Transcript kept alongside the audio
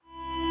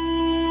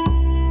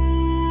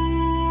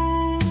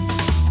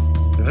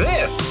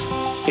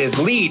is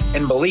Lead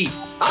and Believe.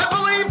 I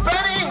believe,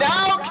 Benny.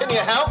 Now can you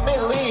help me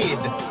lead?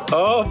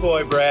 Oh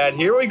boy, Brad,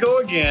 here we go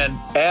again.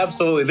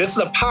 Absolutely. This is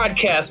a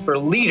podcast for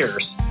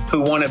leaders who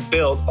want to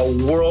build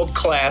a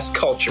world-class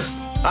culture.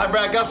 I'm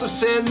Brad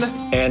Gustafson.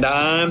 And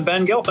I'm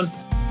Ben Gilpin.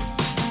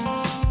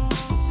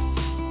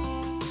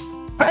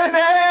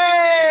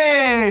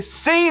 Benny!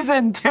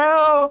 Season 2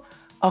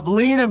 of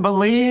Lead and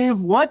Believe.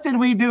 What did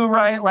we do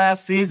right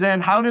last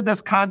season? How did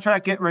this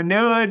contract get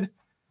renewed?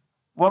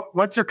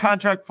 What's your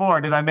contract for?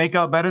 Did I make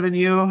out better than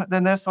you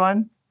than this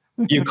one?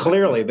 You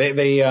clearly.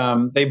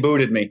 They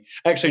booted me.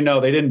 Actually, no,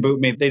 they didn't boot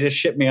me. They just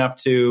shipped me off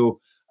to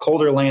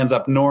colder lands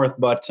up north,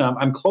 but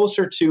I'm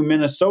closer to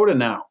Minnesota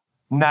now.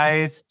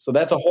 Nice. So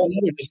that's a whole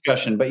other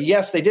discussion. But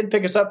yes, they did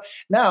pick us up.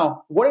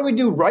 Now, what did we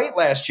do right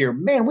last year?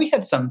 Man, we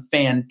had some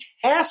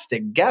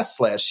fantastic guests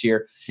last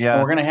year. Yeah.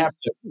 And we're going to have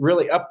to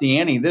really up the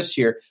ante this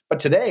year. But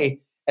today,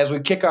 as we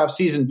kick off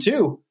season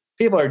 2,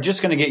 people are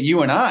just going to get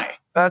you and I.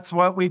 That's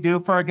what we do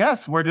for our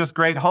guests. We're just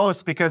great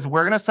hosts because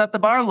we're going to set the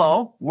bar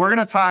low. We're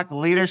going to talk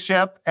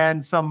leadership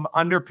and some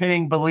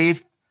underpinning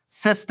belief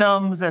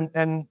systems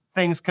and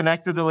things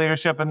connected to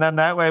leadership. And then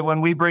that way, when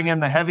we bring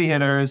in the heavy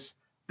hitters,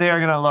 they are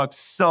going to look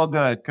so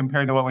good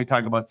compared to what we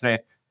talk about today.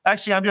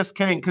 Actually, I'm just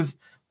kidding because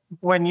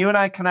when you and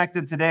I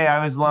connected today, I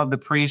always love the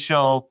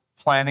pre-show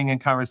planning and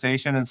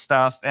conversation and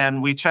stuff.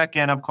 And we check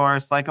in, of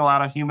course, like a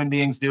lot of human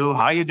beings do.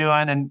 How you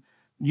doing? And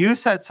you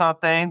said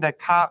something that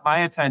caught my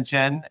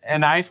attention,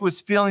 and I was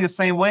feeling the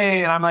same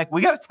way. And I'm like,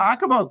 we got to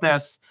talk about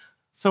this.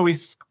 So we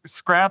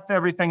scrapped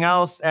everything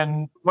else.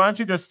 And why don't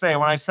you just say,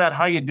 when I said,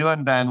 how you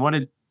doing, Ben,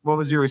 what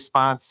was your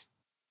response?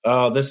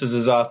 Oh, this is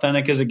as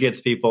authentic as it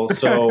gets, people.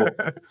 So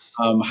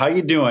how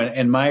you doing?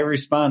 And my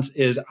response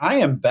is, I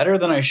am better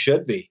than I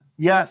should be.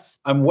 Yes.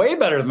 I'm way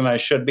better than I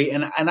should be.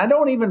 And I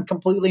don't even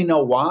completely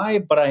know why,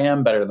 but I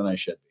am better than I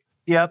should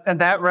be. Yep.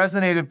 And that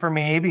resonated for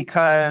me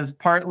because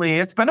partly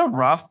it's been a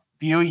rough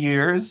few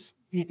years,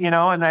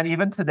 and then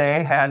even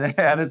today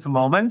had its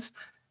moments.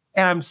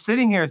 And I'm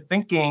sitting here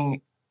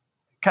thinking,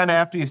 kind of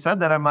after you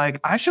said that, I'm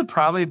like, I should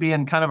probably be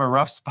in kind of a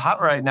rough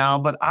spot right now,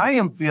 but I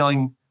am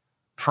feeling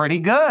pretty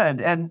good.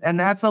 And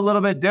that's a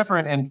little bit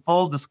different in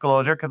full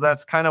disclosure, because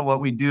that's kind of what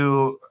we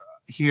do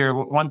here.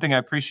 One thing I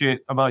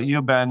appreciate about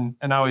you, Ben,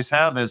 and always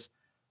have is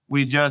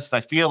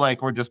I feel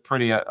like we're just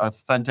pretty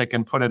authentic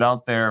and put it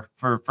out there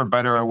for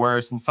better or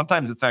worse. And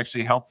sometimes it's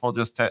actually helpful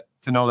just to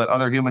know that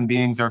other human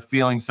beings are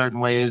feeling certain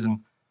ways and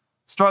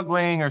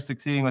struggling or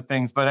succeeding with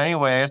things. But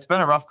anyway, it's been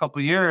a rough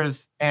couple of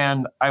years.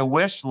 And I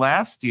wish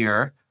last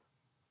year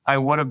I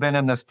would have been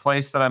in this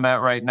place that I'm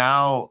at right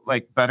now,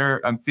 like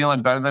better. I'm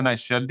feeling better than I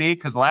should be.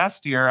 Because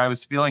last year I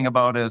was feeling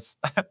about as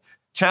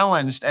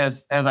challenged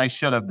as I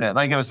should have been.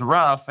 Like it was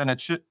rough and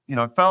it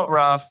felt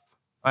rough.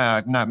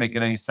 Not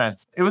making any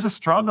sense. It was a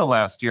struggle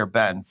last year,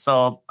 Ben.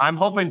 So I'm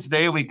hoping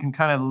today we can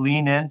kind of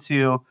lean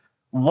into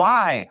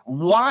why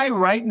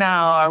right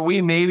now are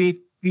we maybe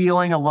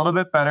feeling a little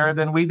bit better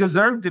than we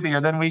deserve to be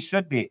or than we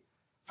should be.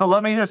 So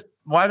let's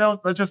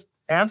just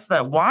answer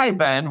that. Why,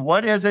 Ben?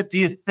 What is it, do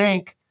you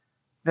think,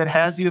 that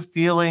has you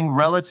feeling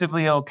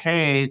relatively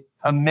okay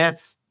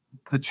amidst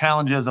the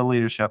challenges of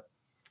leadership?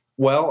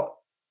 Well,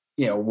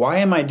 why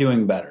am I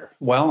doing better?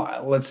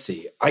 Well, let's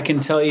see. I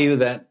can tell you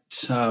that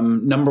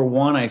number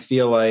one, I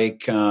feel like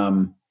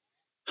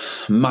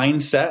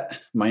mindset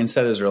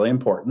is really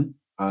important.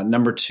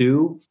 Number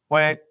two.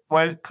 Wait,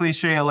 what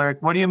cliche alert?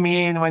 What do you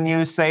mean when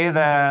you say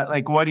that?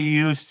 Like, what are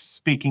you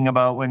speaking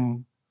about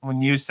when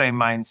you say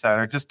mindset?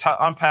 Or just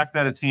unpack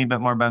that a teeny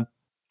bit more, Ben.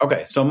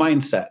 Okay, so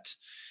mindset.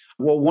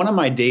 Well, one of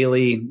my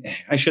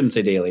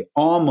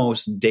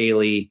almost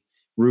daily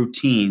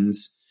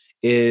routines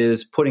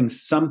is putting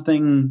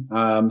something,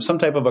 some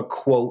type of a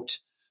quote,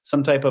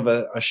 some type of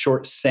a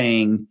short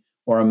saying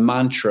or a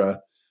mantra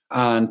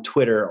on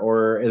Twitter,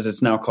 or as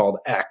it's now called,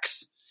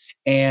 X.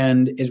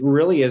 And it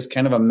really is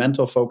kind of a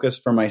mental focus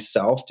for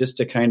myself just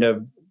to kind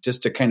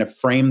of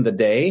frame the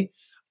day.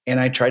 And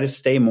I try to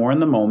stay more in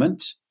the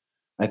moment.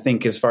 I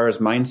think as far as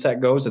mindset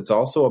goes, it's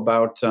also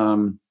about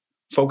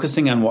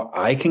focusing on what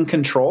I can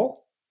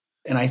control.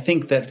 And I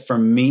think that for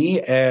me,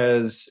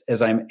 as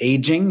I'm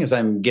aging, as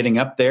I'm getting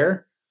up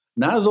there,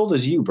 not as old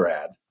as you,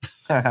 Brad,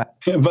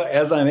 but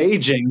as I'm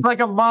aging. It's like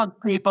a month,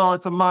 people.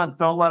 It's a month.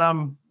 Don't let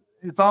them.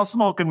 It's all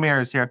smoke and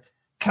mirrors here.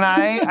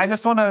 I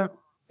just want to,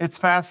 it's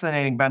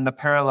fascinating, Ben, the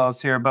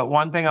parallels here. But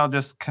one thing I'll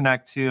just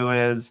connect to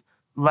is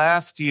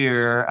last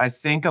year, I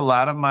think a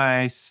lot of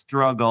my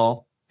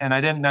struggle, and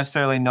I didn't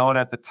necessarily know it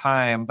at the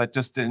time, but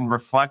just in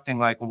reflecting,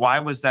 like, why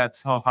was that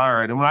so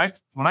hard? And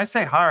when I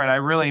say hard, I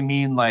really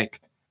mean like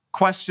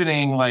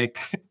questioning, like,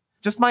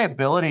 just my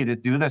ability to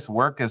do this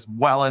work as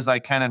well as I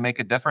can and make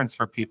a difference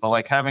for people,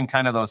 like having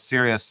kind of those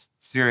serious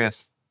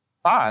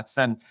thoughts.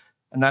 And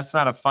that's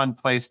not a fun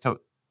place to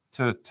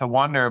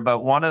wonder.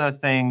 But one of the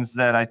things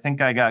that I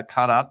think I got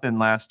caught up in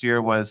last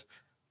year was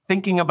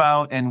thinking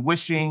about and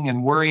wishing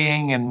and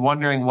worrying and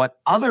wondering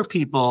what other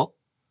people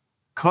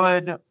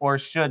could or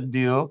should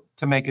do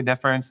to make a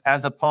difference,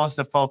 as opposed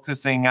to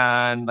focusing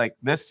on, like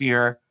this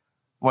year,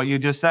 what you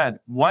just said.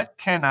 What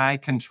can I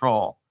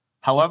control?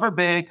 however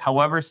big,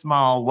 however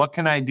small, what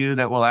can I do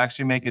that will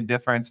actually make a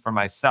difference for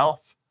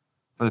myself,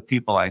 for the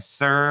people I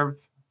serve,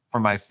 for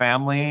my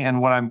family?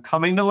 And what I'm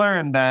coming to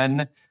learn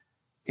then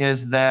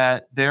is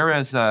that there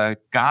is a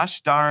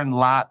gosh darn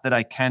lot that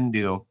I can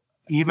do,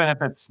 even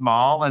if it's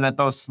small, and that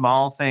those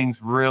small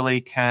things really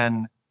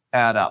can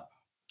add up.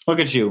 Look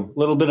at you, a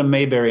little bit of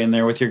Mayberry in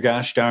there with your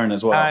gosh darn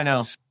as well. I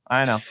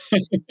know.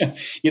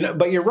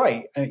 But you're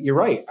right. You're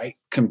right. I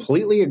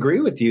completely agree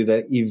with you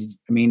that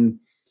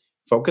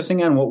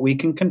focusing on what we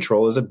can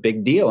control is a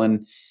big deal.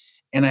 And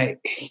I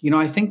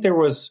think there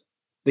was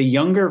the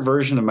younger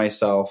version of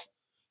myself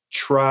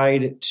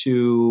tried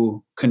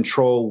to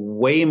control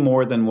way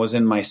more than was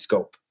in my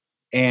scope.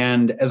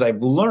 And as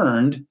I've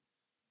learned,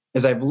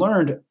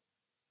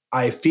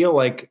 I feel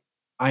like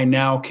I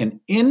now can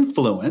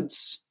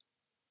influence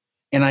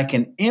and I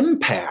can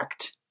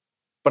impact,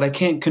 but I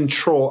can't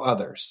control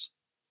others.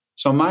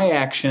 So my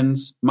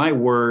actions, my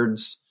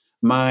words,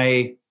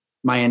 my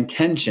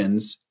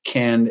intentions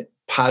can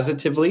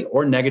positively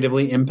or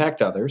negatively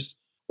impact others,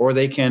 or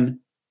they can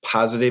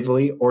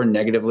positively or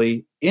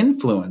negatively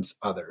influence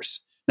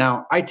others.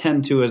 Now, I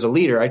tend to, as a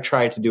leader, I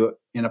try to do it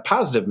in a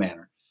positive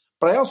manner,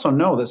 but I also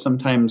know that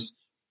sometimes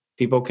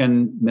people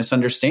can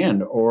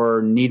misunderstand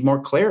or need more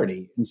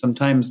clarity. And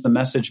sometimes the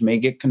message may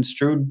get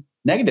construed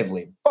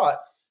negatively, but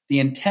the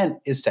intent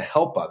is to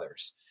help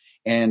others.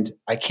 And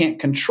I can't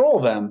control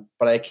them,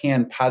 but I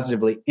can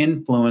positively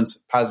influence,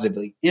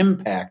 positively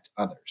impact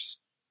others.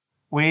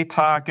 We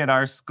talk at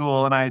our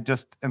school, and I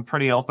just am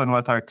pretty open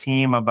with our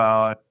team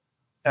about,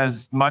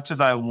 as much as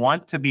I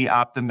want to be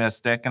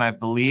optimistic, and I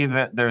believe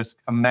that there's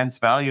immense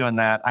value in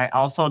that, I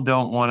also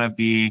don't want to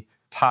be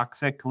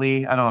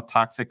toxically, I don't know if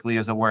toxically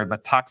is a word,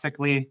 but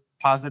toxically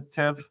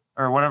positive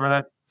or whatever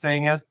that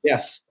saying is.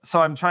 Yes.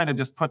 So I'm trying to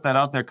just put that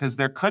out there because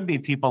there could be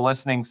people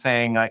listening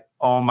saying like,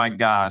 oh my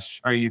gosh,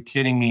 are you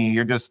kidding me?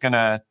 You're just going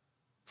to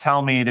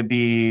tell me to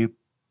be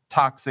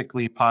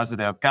toxically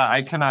positive. God,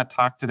 I cannot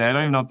talk today. I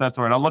don't even know if that's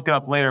the word. I'll look it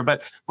up later.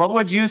 But what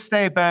would you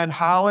say, Ben?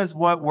 How is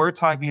what we're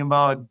talking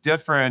about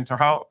different, or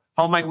how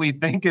might we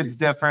think it's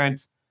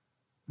different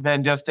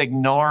than just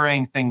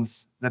ignoring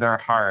things that are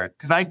hard?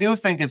 Because I do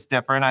think it's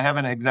different. I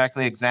haven't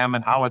exactly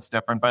examined how it's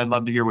different, but I'd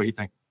love to hear what you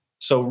think.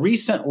 So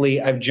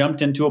recently I've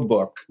jumped into a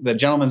book. The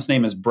gentleman's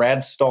name is Brad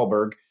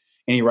Stulberg,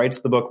 and he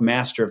writes the book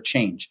Master of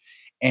Change.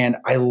 And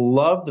I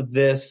love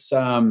this.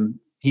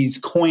 He's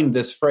coined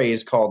this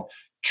phrase called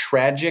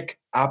tragic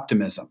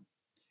optimism.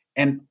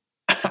 And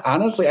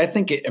honestly, I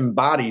think it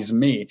embodies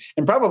me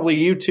and probably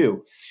you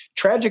too.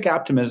 Tragic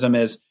optimism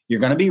is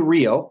you're going to be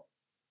real.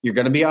 You're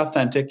going to be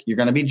authentic. You're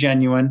going to be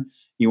genuine.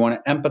 You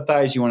want to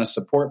empathize. You want to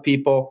support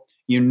people.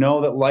 You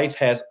know that life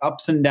has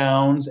ups and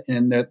downs,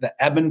 and the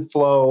ebb and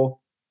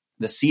flow.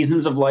 The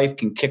seasons of life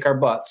can kick our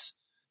butts,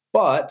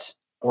 but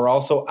we're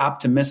also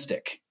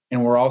optimistic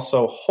and we're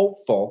also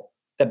hopeful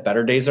that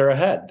better days are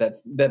ahead,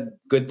 that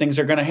good things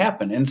are going to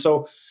happen. And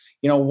so,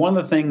 one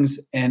of the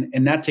things, and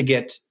not to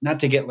get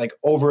like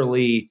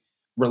overly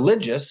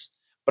religious,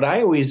 but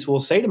I always will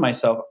say to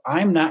myself,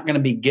 I'm not going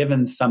to be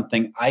given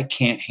something I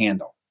can't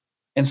handle.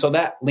 And so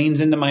that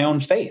leans into my own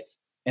faith.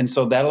 And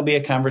so that'll be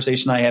a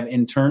conversation I have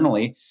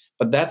internally,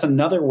 but that's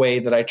another way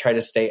that I try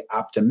to stay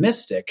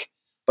optimistic.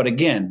 But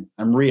again,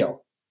 I'm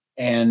real.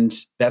 And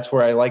that's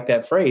where I like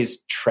that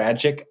phrase,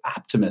 tragic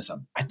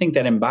optimism. I think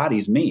that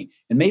embodies me,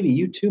 and maybe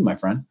you too, my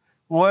friend.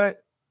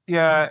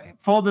 Yeah,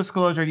 full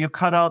disclosure, you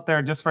cut out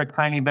there just for a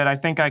tiny bit. I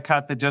think I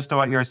caught the gist of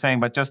what you were saying,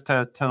 but just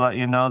to let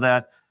you know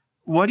that,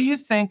 what do you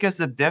think is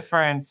the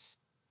difference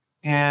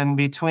in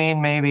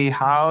between maybe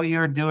how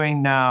you're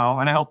doing now,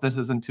 and I hope this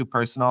isn't too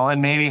personal,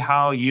 and maybe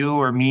how you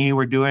or me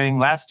were doing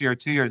last year or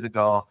 2 years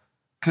ago?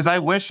 Because I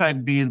wish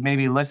I'd be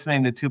maybe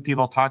listening to two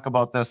people talk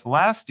about this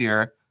last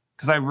year,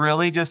 because I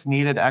really just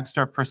needed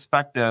extra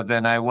perspective.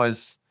 And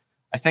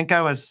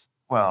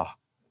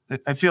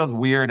it feels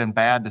weird and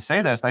bad to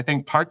say this. I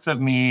think parts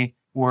of me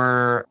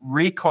were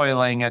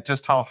recoiling at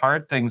just how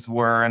hard things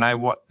were. And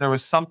there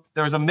was a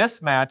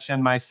mismatch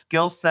in my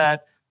skill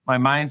set, my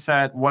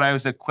mindset, what I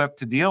was equipped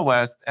to deal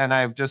with. And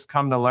I've just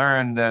come to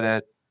learn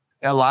that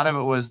a lot of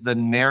it was the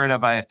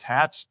narrative I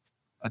attached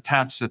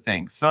to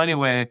things. So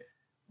anyway,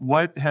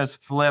 what has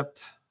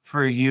flipped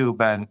for you,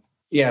 Ben?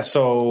 Yeah,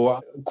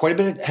 so quite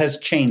a bit has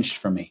changed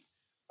for me.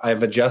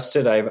 I've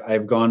adjusted.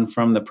 I've gone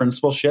from the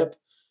principalship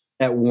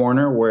at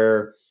Warner,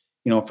 where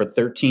for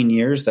 13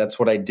 years that's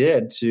what I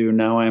did, to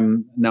now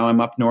I'm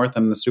up north.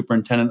 I'm the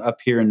superintendent up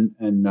here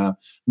in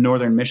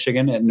northern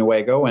Michigan at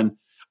Newaygo, and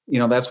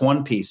that's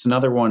one piece.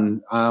 Another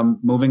one,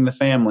 moving the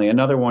family.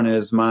 Another one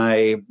is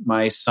my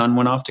son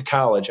went off to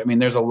college. I mean,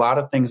 there's a lot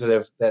of things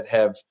that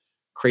have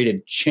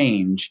created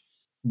change.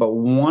 But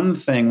one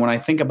thing, when I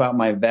think about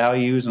my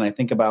values and I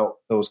think about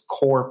those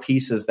core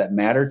pieces that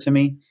matter to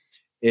me,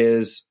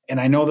 is, and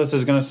I know this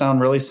is going to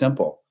sound really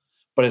simple,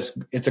 but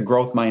it's a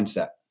growth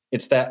mindset.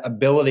 It's that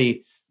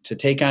ability to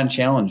take on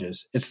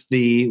challenges. It's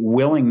the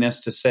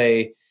willingness to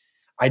say,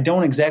 I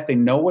don't exactly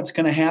know what's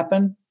going to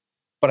happen,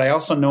 but I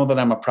also know that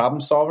I'm a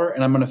problem solver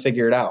and I'm going to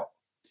figure it out.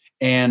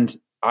 And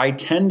I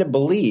tend to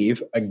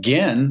believe,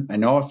 again, I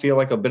know I feel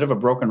like a bit of a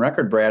broken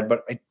record, Brad,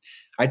 but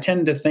I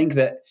tend to think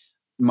that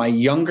my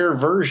younger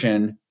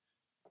version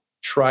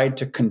tried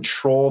to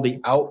control the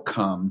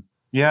outcome.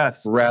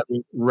 Yes.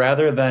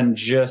 Rather than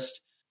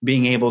just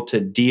being able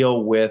to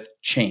deal with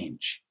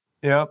change.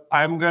 Yep.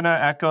 I'm going to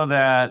echo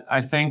that.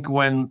 I think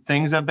when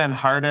things have been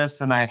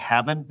hardest and I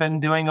haven't been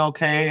doing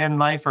okay in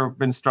life or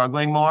been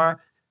struggling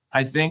more,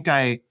 I think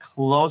I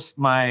close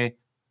my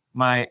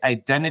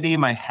identity,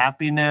 my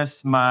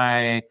happiness,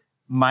 my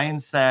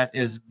mindset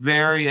is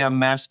very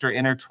enmeshed or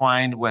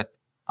intertwined with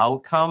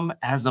outcome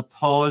as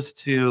opposed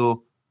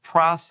to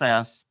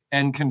process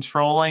and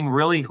controlling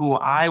really who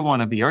I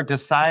want to be or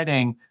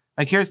deciding.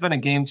 Like, here's been a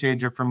game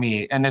changer for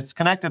me, and it's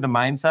connected to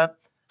mindset.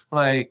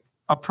 Like,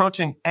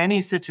 approaching any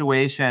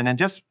situation, and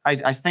just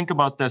I think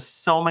about this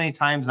so many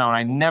times now, and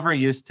I never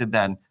used to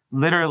then.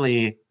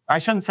 Literally, I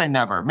shouldn't say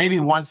never. Maybe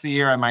once a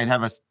year I might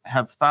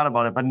have thought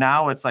about it, but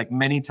now it's like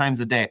many times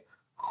a day.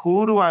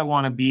 Who do I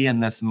want to be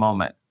in this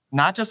moment?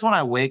 Not just when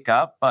I wake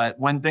up, but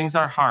when things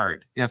are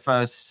hard. If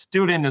a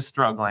student is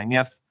struggling,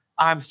 if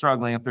I'm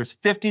struggling, if there's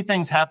 50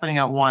 things happening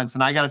at once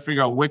and I got to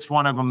figure out which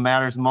one of them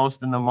matters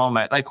most in the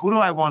moment, like, who do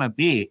I want to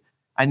be?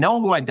 I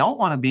know who I don't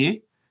want to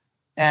be.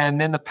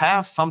 And in the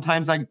past,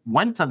 sometimes I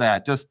went to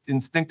that, just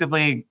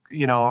instinctively,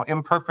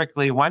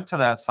 imperfectly went to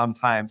that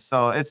sometimes.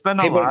 So it's been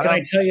a lot. But can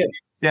I tell you?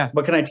 Yeah.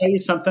 But can I tell you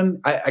something?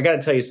 I got to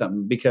tell you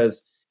something,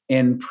 because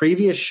in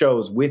previous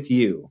shows with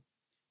you,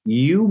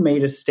 you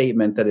made a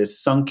statement that is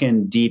sunk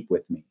in deep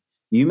with me.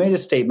 You made a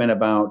statement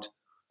about,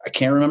 I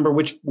can't remember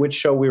which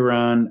show we were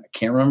on. I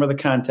can't remember the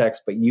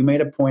context, but you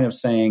made a point of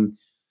saying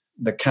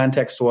the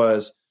context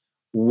was,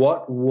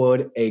 what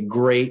would a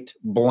great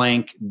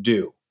blank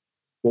do?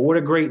 What would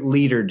a great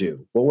leader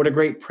do? What would a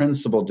great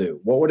principal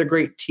do? What would a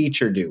great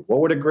teacher do?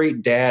 What would a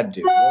great dad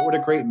do? What would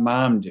a great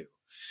mom do?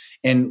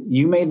 And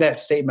you made that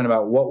statement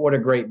about what would a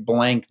great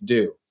blank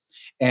do.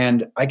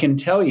 And I can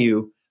tell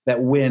you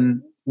that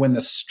when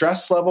the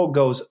stress level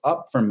goes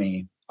up for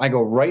me, I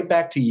go right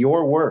back to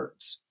your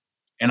words.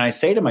 And I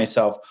say to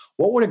myself,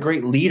 what would a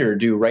great leader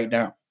do right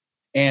now?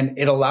 And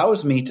it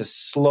allows me to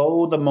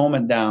slow the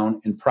moment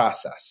down and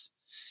process.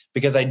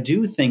 Because I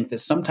do think that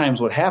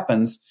sometimes what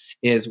happens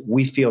is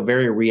we feel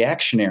very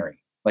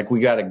reactionary. Like,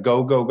 we got to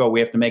go, go, go. We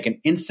have to make an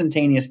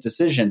instantaneous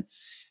decision.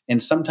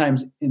 And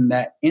sometimes in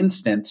that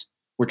instant,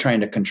 we're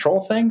trying to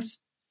control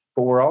things,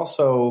 but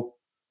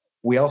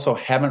we also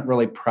haven't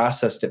really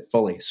processed it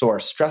fully. So our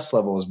stress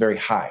level is very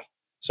high.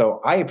 So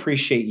I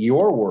appreciate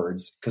your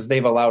words because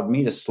they've allowed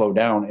me to slow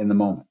down in the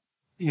moment.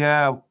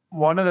 Yeah.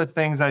 One of the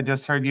things I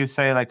just heard you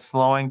say, like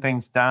slowing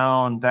things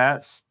down,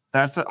 that's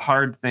a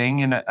hard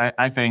thing. And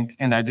I think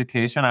in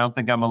education, I don't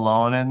think I'm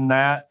alone in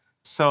that.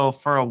 So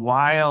for a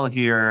while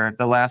here,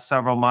 the last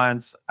several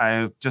months,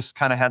 I've just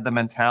kind of had the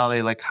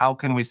mentality, like, how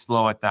can we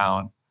slow it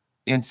down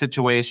in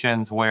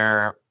situations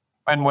where,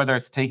 and whether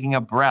it's taking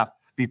a breath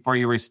before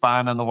you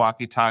respond on the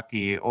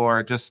walkie-talkie,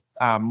 or just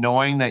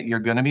knowing that you're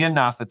going to be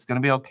enough, it's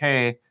going to be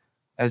okay,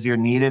 as you're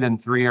needed in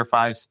 3 or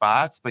 5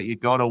 spots, but you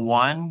go to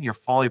one, you're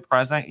fully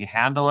present, you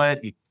handle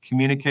it, you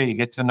communicate, you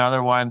get to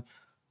another one,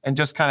 and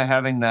just kind of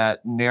having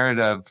that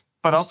narrative,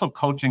 but also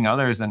coaching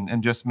others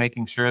and just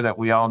making sure that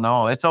we all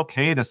know it's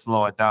okay to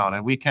slow it down.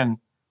 And we can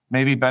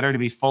maybe better to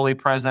be fully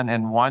present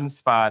in one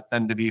spot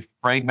than to be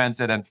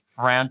fragmented and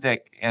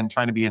frantic and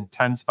trying to be in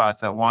 10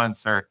 spots at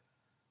once or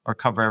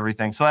cover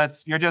everything. So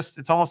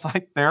it's almost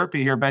like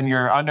therapy here, Ben.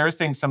 You're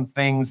unearthing some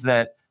things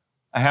that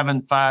I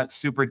haven't thought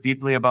super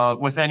deeply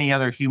about with any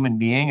other human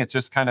being. It's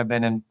just kind of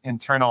been an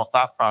internal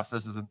thought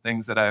processes and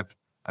things that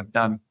I've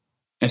done.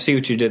 I see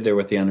what you did there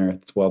with the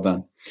unearthed. Well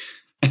done.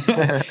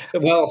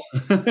 Well,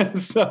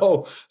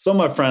 so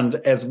my friend,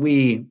 as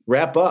we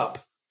wrap up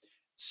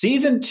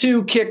season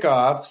 2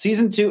 kickoff,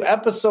 season 2,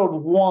 episode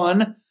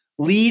 1,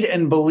 Lead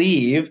and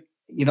Believe,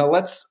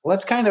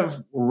 let's kind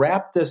of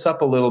wrap this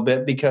up a little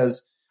bit,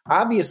 because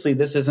obviously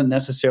this isn't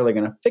necessarily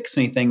going to fix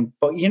anything,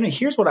 but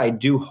here's what I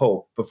do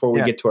hope before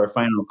we get to our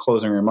final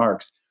closing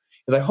remarks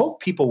is I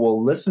hope people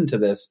will listen to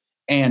this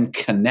and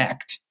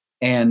connect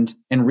and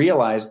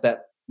realize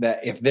that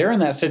if they're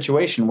in that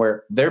situation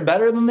where they're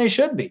better than they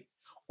should be,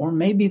 or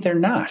maybe they're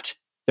not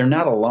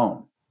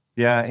alone.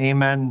 Yeah.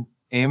 Amen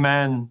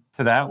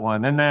to that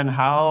one. And then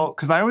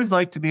because I always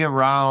like to be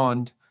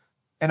around,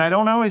 and I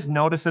don't always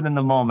notice it in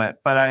the moment,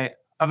 but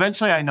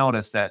eventually I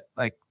notice it,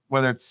 like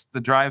whether it's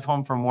the drive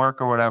home from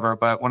work or whatever.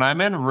 But when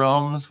I'm in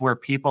rooms where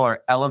people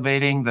are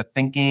elevating the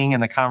thinking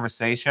and the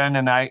conversation,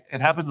 and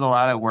it happens a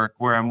lot at work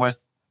where I'm with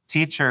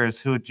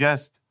teachers who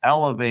just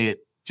elevate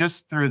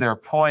just through their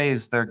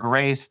poise, their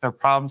grace, their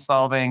problem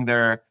solving,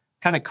 their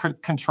kind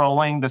of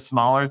controlling the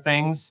smaller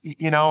things,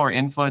 or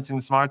influencing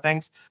the smaller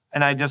things.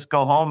 And I just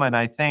go home and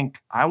I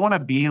think, I want to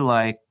be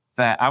like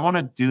that. I want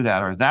to do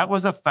that, or that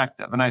was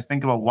effective. And I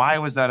think about why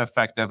was that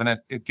effective? And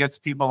it gets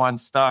people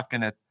unstuck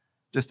and it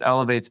just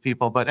elevates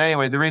people. But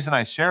anyway, the reason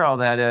I share all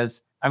that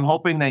is I'm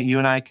hoping that you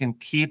and I can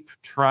keep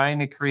trying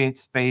to create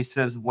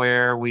spaces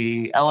where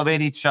we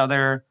elevate each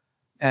other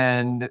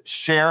and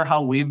share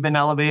how we've been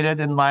elevated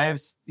in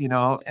lives,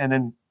 and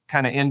then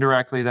kind of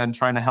indirectly then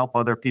trying to help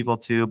other people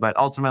too, but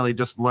ultimately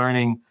just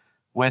learning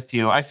with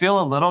you. I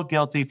feel a little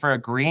guilty for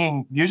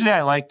agreeing. Usually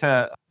I like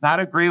to not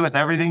agree with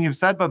everything you've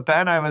said, but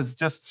Ben, I was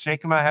just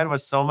shaking my head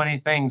with so many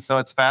things. So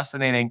it's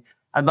fascinating.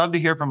 I'd love to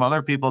hear from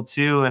other people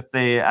too, if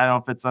they, I don't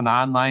know if it's an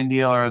online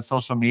deal or on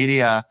social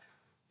media.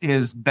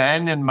 Is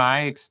Ben, in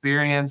my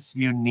experience,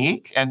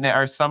 unique? And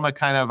are some of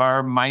kind of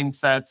our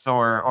mindsets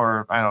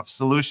or I don't know,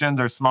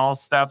 solutions or small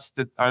steps,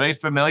 are they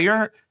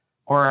familiar?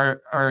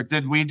 Or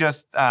did we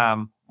just,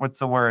 what's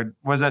the word?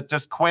 Was it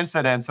just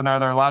coincidence? And are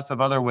there lots of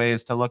other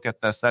ways to look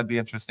at this? That'd be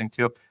interesting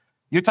too.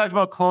 You talked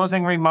about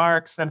closing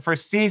remarks. And for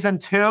season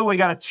 2, we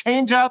got a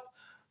change up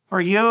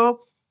for you.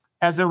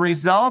 As a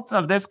result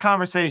of this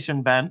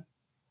conversation, Ben,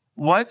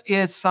 what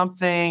is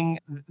something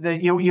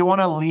that you want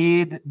to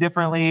lead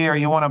differently or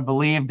you want to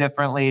believe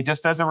differently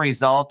just as a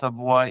result of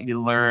what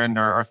you learned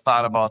or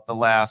thought about the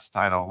last,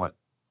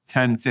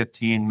 10,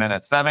 15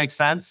 minutes? That makes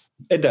sense?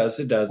 It does.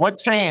 It does. What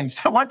changed?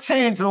 What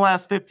changed in the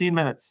last 15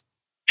 minutes?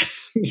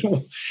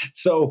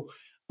 So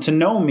to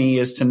know me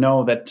is to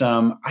know that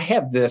I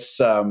have this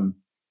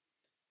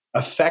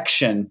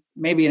affection,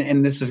 maybe,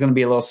 and this is going to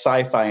be a little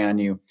sci-fi on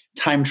you,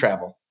 time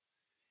travel.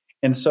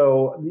 And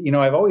so,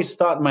 I've always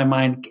thought in my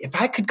mind,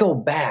 if I could go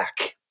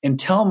back and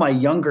tell my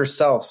younger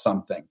self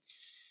something.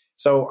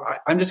 So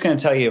I'm just going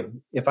to tell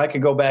you, if I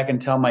could go back and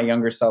tell my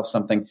younger self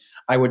something,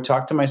 I would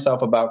talk to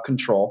myself about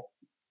control,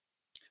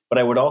 but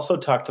I would also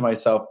talk to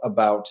myself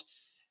about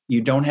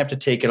you don't have to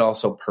take it all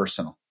so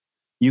personal.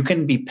 You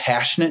can be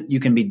passionate,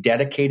 you can be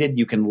dedicated,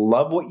 you can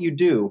love what you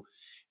do,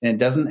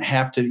 and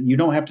you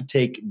don't have to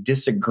take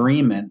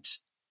disagreement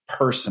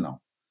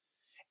personal.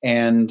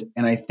 And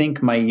I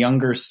think my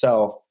younger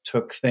self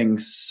took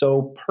things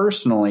so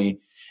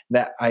personally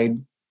that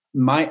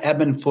my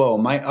ebb and flow,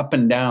 my up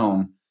and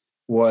down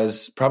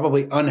was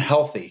probably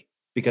unhealthy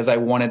because I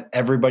wanted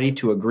everybody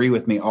to agree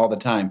with me all the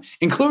time,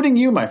 including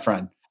you, my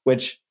friend,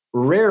 which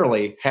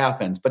rarely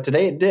happens, but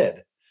today it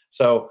did.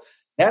 So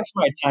that's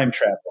my time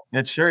travel.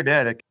 It sure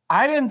did.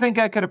 I didn't think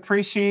I could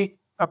appreciate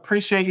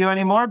you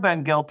anymore,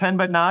 Ben Gilpin,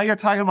 but now you're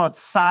talking about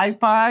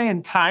sci-fi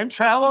and time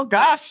travel.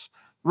 Gosh.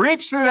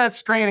 Reach through that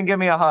screen and give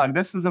me a hug.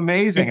 This is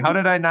amazing. How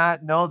did I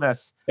not know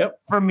this?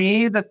 Yep. For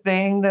me, the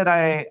thing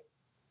that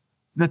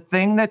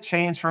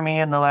changed for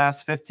me in the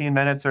last 15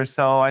 minutes or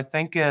so, I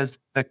think, is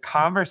the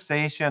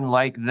conversation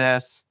like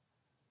this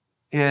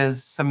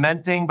is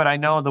cementing, but I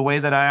know the way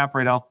that I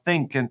operate, I'll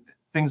think and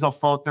things will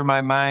float through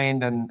my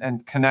mind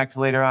and connect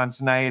later on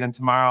tonight and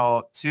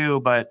tomorrow too.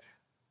 But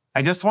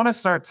I just want to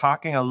start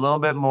talking a little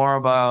bit more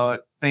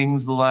about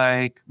things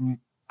like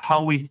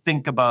how we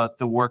think about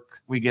the work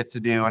we get to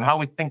do and how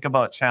we think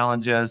about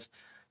challenges,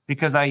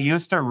 because I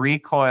used to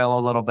recoil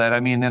a little bit.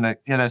 I mean,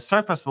 in a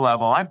surface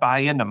level, I buy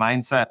into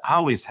mindset. I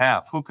always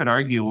have. Who could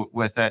argue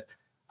with it?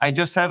 I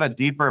just have a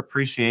deeper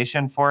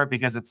appreciation for it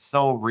because it's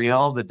so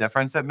real, the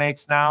difference it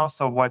makes now.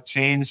 So what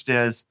changed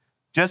is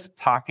just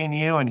talking to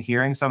you and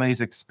hearing some of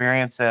these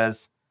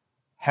experiences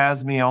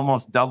has me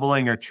almost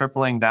doubling or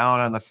tripling down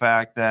on the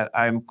fact that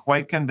I'm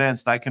quite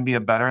convinced I can be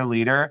a better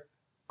leader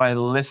by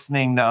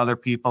listening to other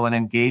people and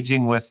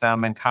engaging with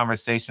them in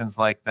conversations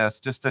like this,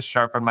 just to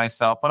sharpen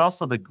myself, but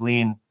also to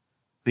glean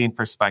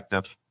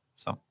perspective.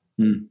 So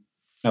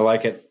I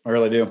like it. I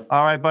really do.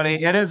 All right,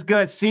 buddy. It is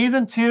good.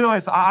 Season 2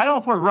 is, I don't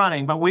know if we're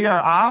running, but we are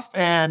off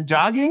and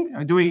jogging.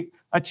 Or do we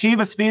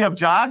achieve a speed up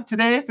jog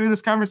today through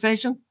this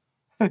conversation?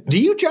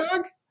 Do you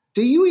jog?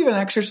 Do you even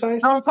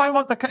exercise? No, I'm talking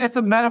about it's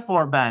a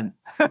metaphor, Ben.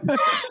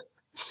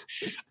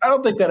 I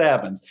don't think that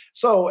happens.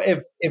 So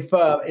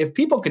if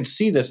people could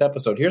see this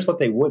episode, here's what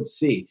they would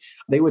see.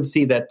 They would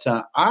see that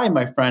I,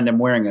 my friend, am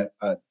wearing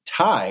a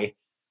tie,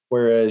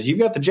 whereas you've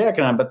got the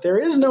jacket on, but there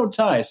is no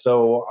tie.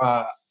 So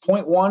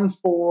 0.1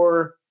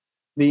 for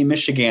the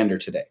Michigander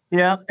today.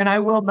 Yeah, and I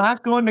will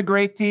not go into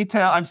great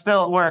detail. I'm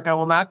still at work. I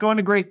will not go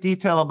into great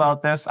detail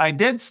about this. I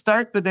did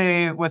start the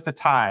day with a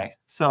tie,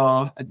 so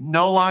I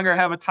no longer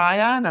have a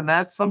tie on, and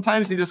that's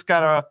sometimes you just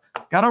gotta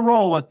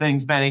roll with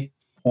things, Benny.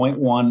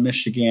 0.1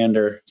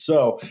 Michigander.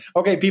 So,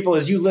 okay, people,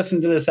 as you listen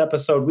to this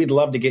episode, we'd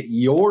love to get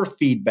your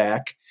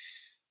feedback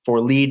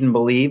for Lead and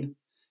Believe.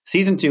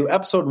 Season 2,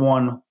 Episode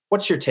 1,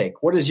 what's your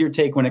take? What is your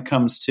take when it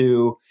comes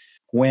to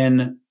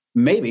when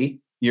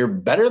maybe you're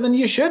better than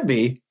you should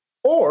be,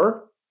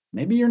 or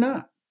maybe you're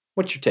not?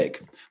 What's your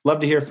take? Love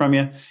to hear from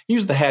you.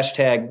 Use the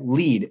hashtag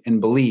Lead and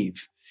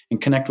Believe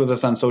and connect with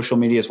us on social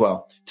media as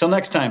well. Till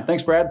next time.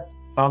 Thanks, Brad.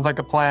 Sounds like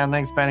a plan.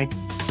 Thanks, Benny.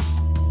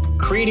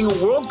 Creating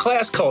a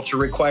world-class culture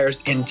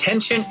requires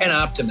intention and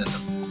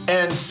optimism.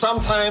 And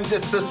sometimes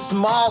it's the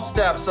small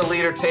steps a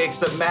leader takes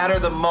that matter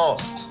the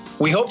most.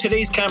 We hope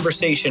today's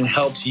conversation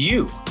helps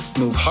you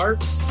move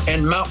hearts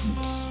and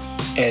mountains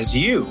as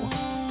you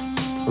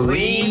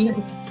lead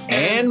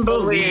and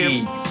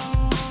believe.